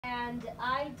and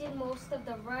I did most of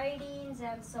the writings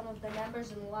and some of the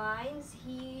numbers and lines.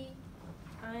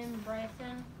 I'm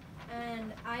Brycin,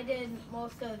 and I did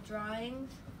most of the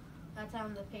drawings. That's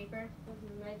on the paper.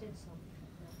 I did some.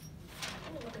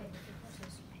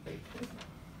 Okay.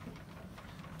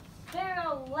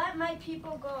 Pharaoh, let my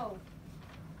people go.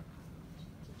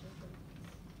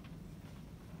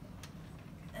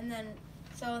 And then,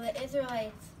 so the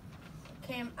Israelites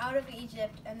came out of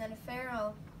Egypt, and then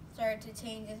Pharaoh started to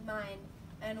change his mind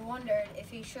and wondered if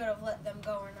he should have let them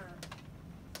go or not.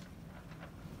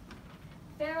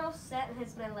 Pharaoh sent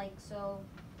his men, so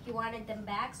he wanted them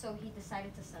back, so he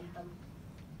decided to send them.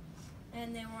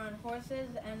 And they were on horses,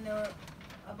 and there were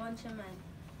a bunch of men.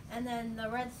 And then the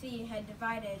Red Sea had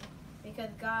divided because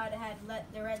God had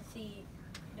let the Red Sea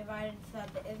divided so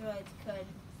that the Israelites could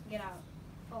get out.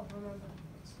 Oh, remember.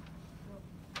 It's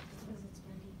because it's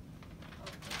windy. Oh.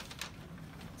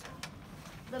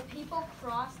 The people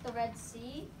crossed the Red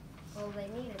Sea. Well, they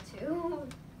needed to.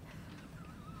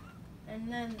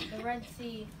 And then the Red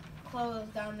Sea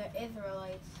closed on the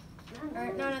Israelites.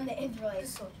 Or not on the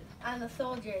Israelites, on the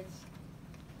soldiers.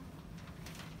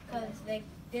 Because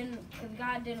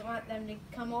God didn't want them to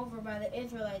come over by the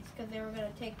Israelites because they were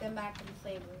going to take them back into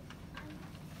slavery.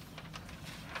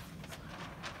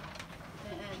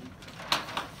 The end.